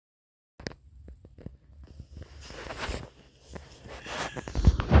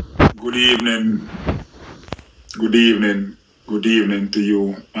Good evening, good evening, good evening to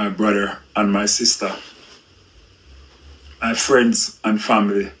you, my brother and my sister, my friends and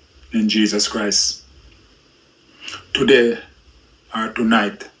family in Jesus Christ. Today or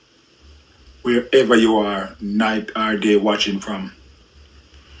tonight, wherever you are, night or day watching from,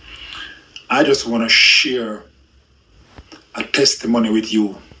 I just want to share a testimony with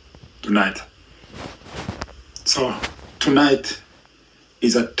you tonight. So tonight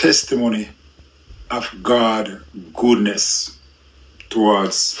is a testimony of God's goodness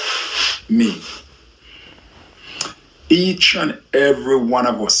towards me. Each and every one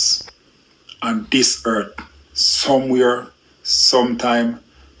of us on this earth, somewhere, sometime,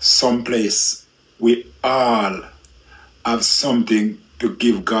 someplace, we all have something to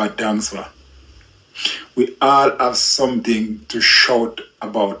give God thanks for. We all have something to shout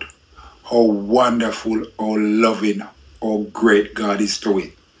about how wonderful, how loving, how great God is to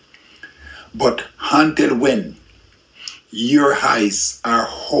it. But until when your eyes are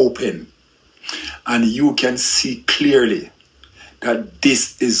open and you can see clearly that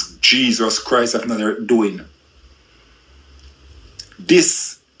this is Jesus Christ of Nazareth doing.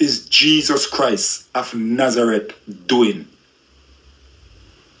 This is Jesus Christ of Nazareth doing.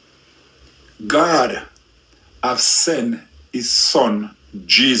 God has sent his son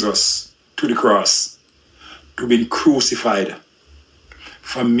Jesus to the cross to be crucified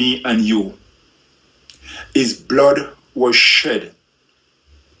for me and you. His blood was shed.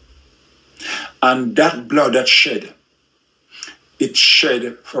 And that blood that shed, it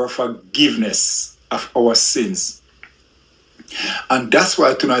shed for forgiveness of our sins. And that's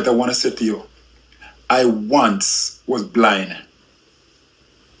why tonight I want to say to you, I once was blind,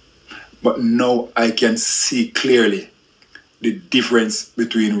 but now I can see clearly the difference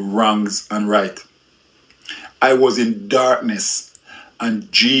between wrongs and right. I was in darkness,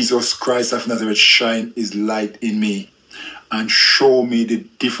 and Jesus Christ of Nazareth shine his light in me and show me the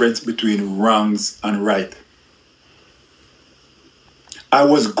difference between wrongs and right. I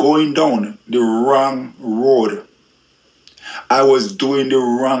was going down the wrong road. I was doing the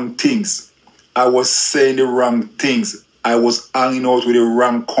wrong things. I was saying the wrong things. I was hanging out with the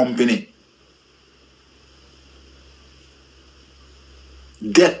wrong company.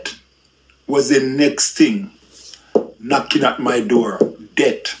 Death was the next thing knocking at my door.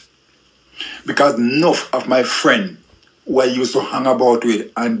 Death. Because enough of my friends who I used to hang about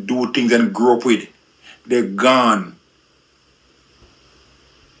with and do things and grow up with, they're gone.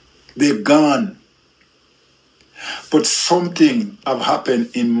 They're gone. But something have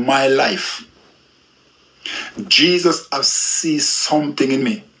happened in my life. Jesus has seen something in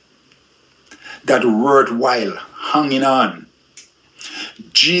me that worthwhile hanging on.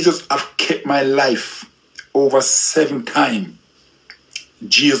 Jesus have kept my life over 7 times.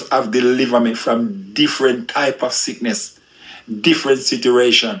 Jesus have delivered me from different type of sickness, different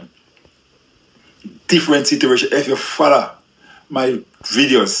situation. If you follow my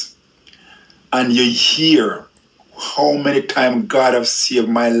videos and you hear how many times God have saved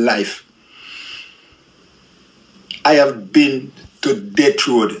my life. I have been to death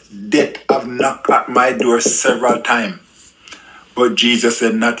road. Death have knocked at my door several times. But Jesus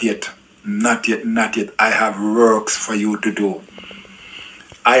said, not yet, not yet, not yet. I have works for you to do.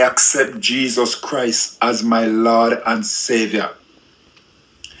 I accept Jesus Christ as my Lord and Savior.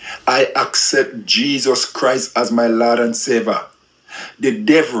 I accept Jesus Christ as my Lord and Savior. The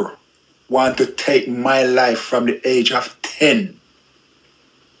devil want to take my life from the age of 10.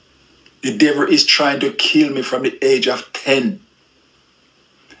 The devil is trying to kill me from the age of 10.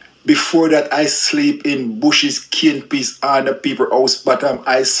 Before that, I sleep in bushes, cane piece, on the people house bottom.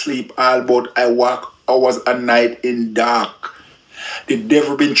 I sleep all about, I walk hours a night in dark. The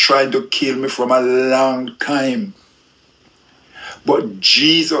devil been trying to kill me from a long time. But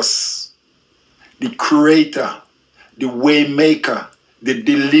Jesus, the creator, the way maker, the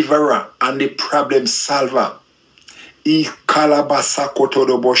deliverer, and the problem solver, he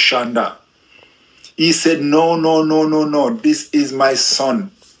said, no, no, no, no, no, this is my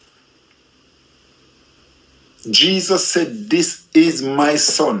son. Jesus said, this is my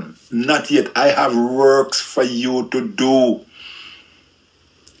son. Not yet. I have works for you to do.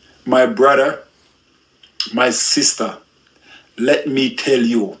 My brother, my sister, let me tell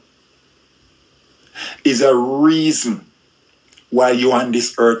you, is a reason why you're on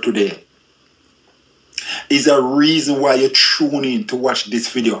this earth today. Is a reason why you tune in to watch this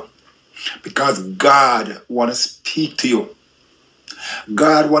video. Because God wants to speak to you.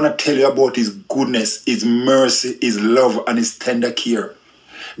 God wants to tell you about his goodness, his mercy, his love, and his tender care.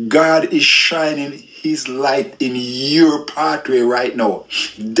 God is shining his light in your pathway right now.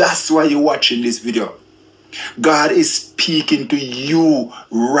 That's why you're watching this video. God is speaking to you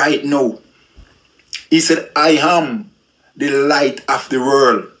right now. He said, I am the light of the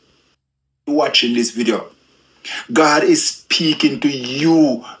world. You're watching this video. God is speaking to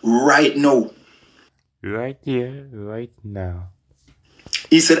you right now. Right here, right now.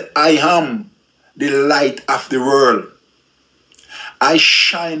 He said, I am the light of the world. I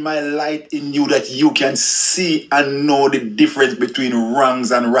shine my light in you that you can see and know the difference between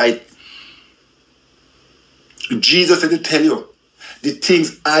wrongs and right. Jesus said to tell you, the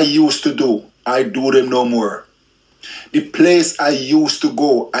things I used to do, I do them no more. The place I used to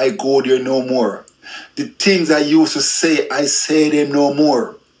go, I go there no more. The things I used to say, I say them no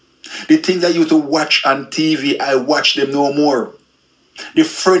more. The things I used to watch on TV, I watch them no more. The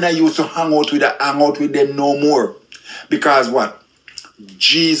friend I used to hang out with, I hang out with them no more. Because what?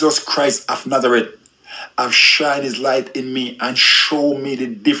 Jesus Christ of Nazareth have shined his light in me and show me the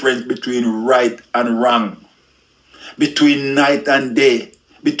difference between right and wrong. Between night and day.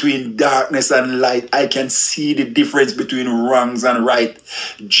 Between darkness and light. I can see the difference between wrongs and right.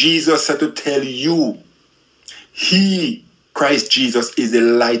 Jesus said to tell you, he, Christ Jesus, is the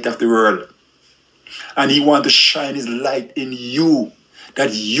light of the world. And he wants to shine his light in you,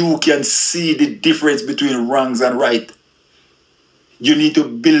 that you can see the difference between wrongs and right. You need to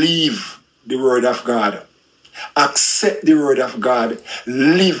believe the word of God. Accept the word of God.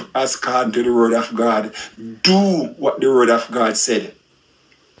 Live as according to the word of God. Do what the word of God said.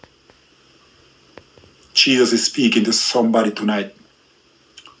 Jesus is speaking to somebody tonight,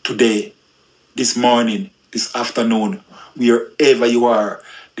 today, this morning, this afternoon, wherever you are.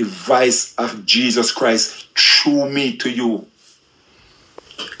 The voice of Jesus Christ through me to you.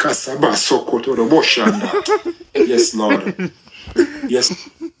 Yes, Lord. Yes.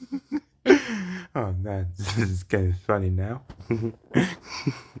 Oh man, this is getting funny now.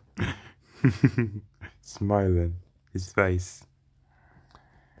 Smiling, his face.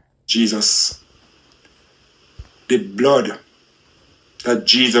 Jesus, the blood that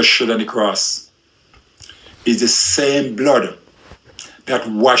Jesus shed on the cross is the same blood that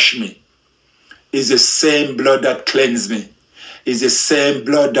washed me, is the same blood that cleansed me, is the same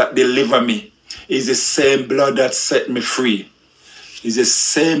blood that delivered me, is the same blood that set me free, is the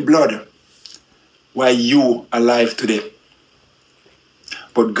same blood why you alive today.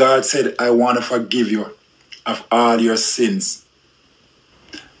 But God said, I want to forgive you of all your sins.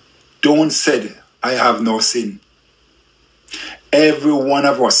 Don't say, I have no sin. Every one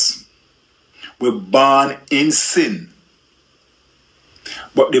of us, we're born in sin.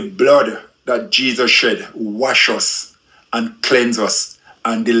 But the blood that Jesus shed wash us and cleanse us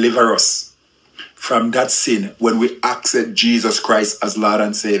and deliver us from that sin when we accept Jesus Christ as Lord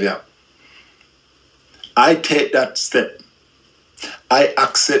and Savior. I take that step. I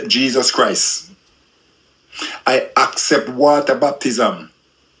accept Jesus Christ. I accept water baptism.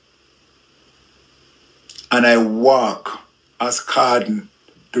 And I walk as according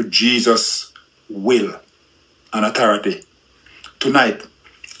to Jesus' will and authority. Tonight,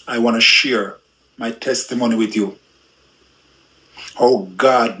 I want to share my testimony with you. How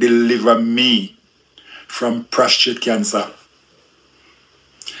God delivered me from prostate cancer.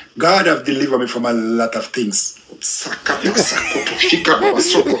 God has delivered me from a lot of things.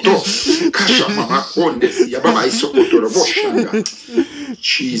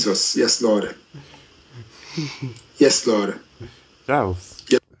 Jesus, yes, Lord. Yes, Lord. That was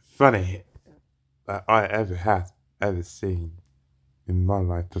funny that I ever seen in my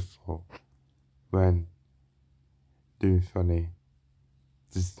life before. When doing funny,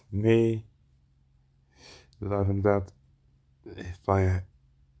 just me laughing about fire,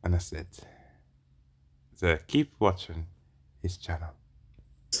 and that's it. So keep watching his channel.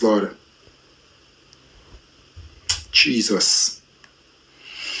 Yes, Lord. Jesus.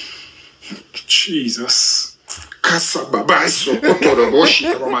 Jesus.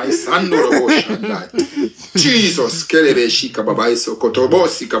 Jesus,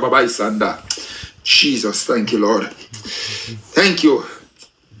 Jesus, thank you, Lord. Thank you.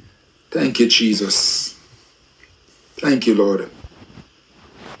 Thank you, Jesus. Thank you, Lord.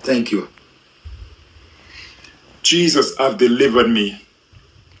 Thank you. Jesus have delivered me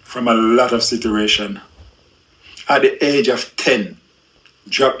from a lot of situation. At the age of 10,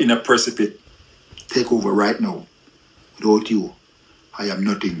 drop in a precipice. Take over right now. Without you, I am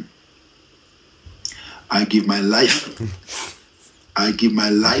nothing. I give my life. I give my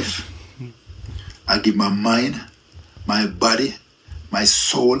life. I give my mind, my body, my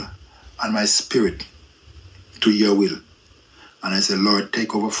soul, and my spirit to your will. And I said, Lord,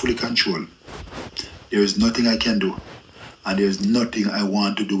 take over fully control. There is nothing I can do, and there is nothing I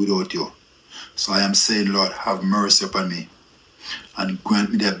want to do without you. So I am saying, Lord, have mercy upon me and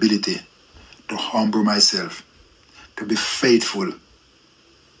grant me the ability to humble myself, to be faithful,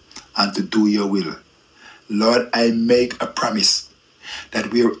 and to do your will. Lord, I make a promise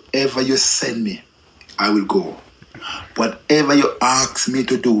that wherever you send me, I will go. Whatever you ask me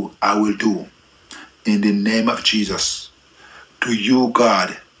to do, I will do. In the name of Jesus. To you,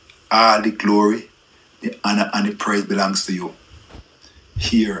 God, all the glory, the honor, and the praise belongs to you.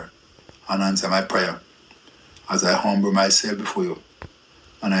 Hear and answer my prayer as I humble myself before you.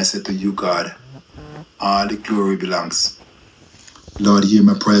 And I say to you, God, all the glory belongs. Lord, hear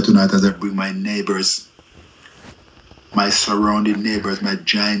my prayer tonight as I bring my neighbors, my surrounding neighbors, my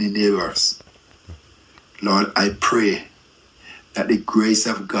joining neighbors. Lord, I pray that the grace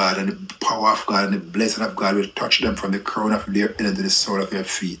of God and the power of God and the blessing of God will touch them from the crown of their head to the sole of their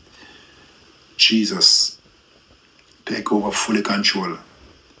feet. Jesus, take over fully control.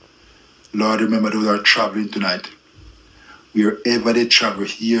 Lord, remember those who are traveling tonight. Wherever they travel,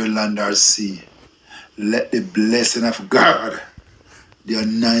 here, land, or sea, let the blessing of God, the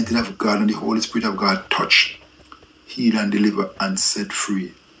anointing of God, and the Holy Spirit of God touch, heal, and deliver, and set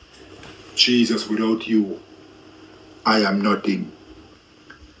free. Jesus, without you, I am nothing.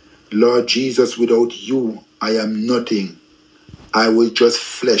 Lord Jesus, without you, I am nothing. I will just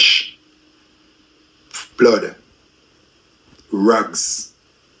flesh, blood, rags,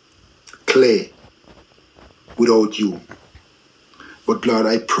 clay, without you. But Lord,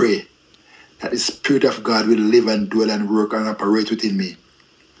 I pray that the Spirit of God will live and dwell and work and operate within me.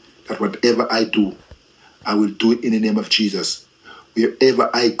 That whatever I do, I will do it in the name of Jesus. Wherever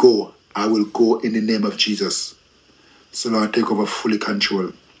I go, I will go in the name of Jesus. So Lord, take over fully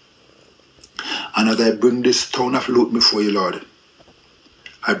control. And as I bring this town of Luton before you, Lord,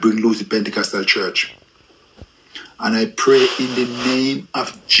 I bring Lucy Pentecostal Church. And I pray in the name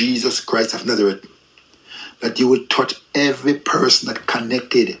of Jesus Christ of Nazareth that you will touch every person that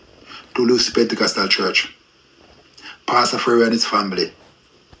connected to Lucy Pentecostal Church. Pastor Ferry and his family,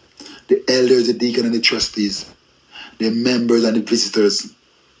 the elders, the deacon and the trustees, the members and the visitors,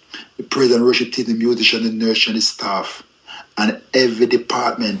 the praise and worship team, the musician, the nurse and the staff, and every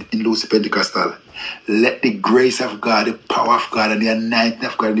department in Lucy Pentecostal. Let the grace of God, the power of God, and the anointing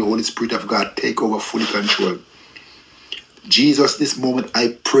of God, and the Holy Spirit of God take over fully control. Jesus, this moment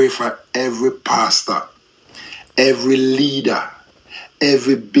I pray for every pastor, every leader,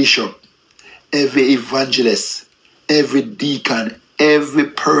 every bishop, every evangelist, every deacon, every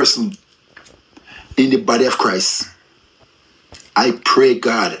person in the body of Christ. I pray,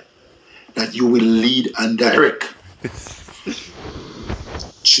 God, that you will lead and direct.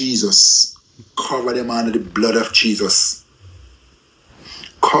 Jesus, cover them under the blood of Jesus.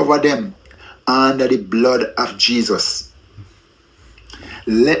 Cover them under the blood of Jesus.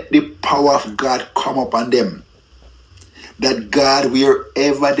 Let the power of God come upon them. That God,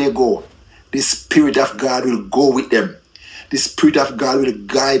 wherever they go, the Spirit of God will go with them. The Spirit of God will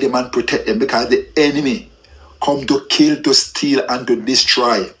guide them and protect them, because the enemy come to kill, to steal, and to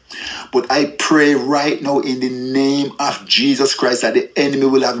destroy. But I pray right now in the name of Jesus Christ that the enemy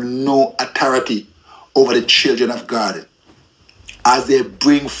will have no authority over the children of God as they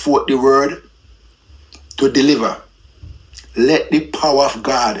bring forth the word to deliver. Let the power of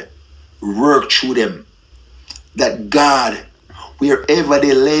God work through them. That God, wherever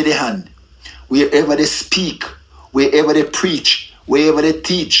they lay their hand, wherever they speak, wherever they preach, wherever they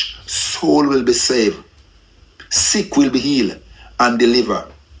teach, soul will be saved. Sick will be healed and delivered.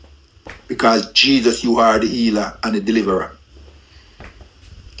 Because Jesus, you are the healer and the deliverer.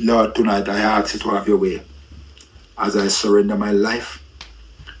 Lord, tonight I ask you to have your way as I surrender my life,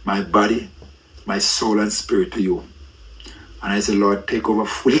 my body, my soul and spirit to you. And I say, Lord, take over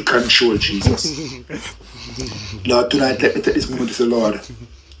fully control, Jesus. Lord, tonight let me take this moment to say, Lord,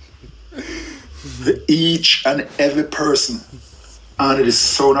 for each and every person under the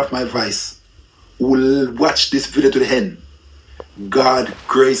sound of my voice who will watch this video to the end, God,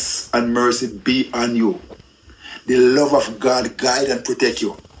 grace and mercy be on you. The love of God guide and protect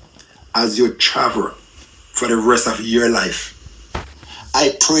you as you travel for the rest of your life.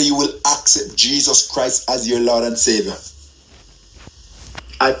 I pray you will accept Jesus Christ as your Lord and Savior.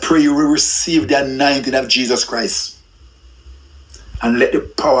 I pray you will receive the anointing of Jesus Christ and let the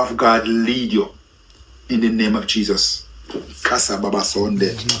power of God lead you in the name of Jesus. Kasa Baba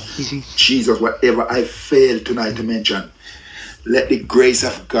Sunday. Jesus, whatever I failed tonight to mention, let the grace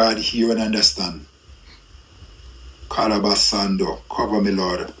of God hear and understand. Kalabasando, cover me,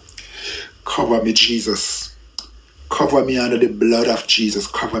 Lord. Cover me, Jesus. Cover me under the blood of Jesus.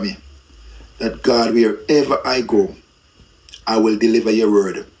 Cover me. That God, wherever I go, I will deliver your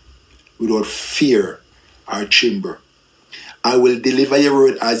word without fear or tremor. I will deliver your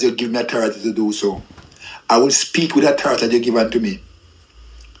word as you give me authority to do so. I will speak with authority that you give unto me.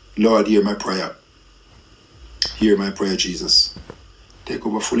 Lord, hear my prayer. Hear my prayer, Jesus. Take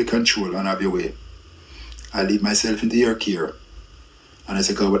over fully control and have your way. I leave myself into your care. And I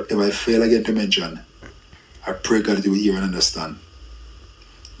say, God, whatever I fail again to mention, I pray, God, that you will hear and understand.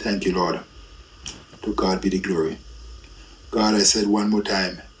 Thank you, Lord. To God be the glory. God, I said one more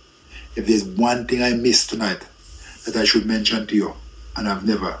time, if there's one thing I missed tonight that I should mention to you, and I've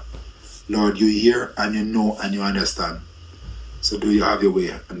never, Lord, you hear and you know and you understand. So do you have your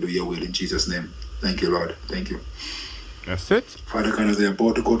way and do your will in Jesus' name. Thank you, Lord. Thank you. That's it. Father God, as I am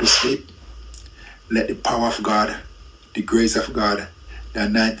about to go to sleep, let the power of God, the grace of God, the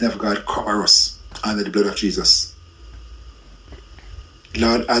anointing of God cover us under the blood of Jesus.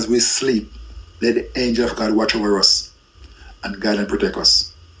 Lord, as we sleep, let the angel of God watch over us and guide and protect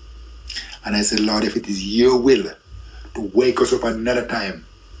us. And I said, Lord, if it is your will to wake us up another time,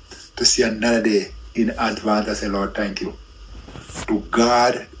 to see another day in advance, I say, Lord, thank you. To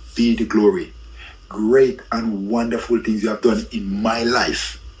God be the glory. Great and wonderful things you have done in my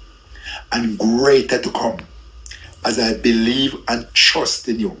life, and greater to come. As I believe and trust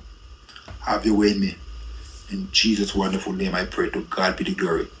in you, have your way in me. In Jesus' wonderful name I pray. To God be the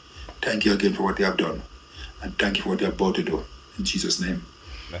glory. Thank you again for what you have done, and thank you for what you're about to do. In Jesus' name.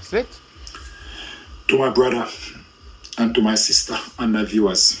 That's it. To my brother and to my sister and my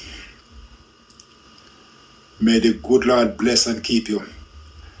viewers, may the good Lord bless and keep you.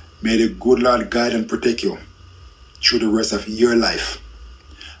 May the good Lord guide and protect you through the rest of your life.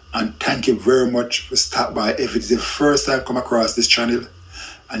 And thank you very much for stopping by. If it's the first time come across this channel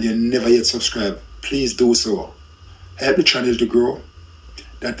and you never yet subscribed, please do so. Help the channel to grow,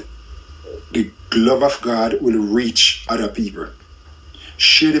 that the love of God will reach other people.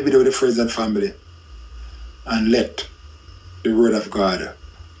 Share the video with your friends and family, and let the word of God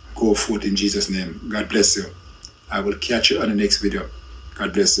go forth in Jesus' name. God bless you. I will catch you on the next video.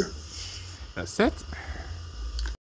 God bless you. That's it.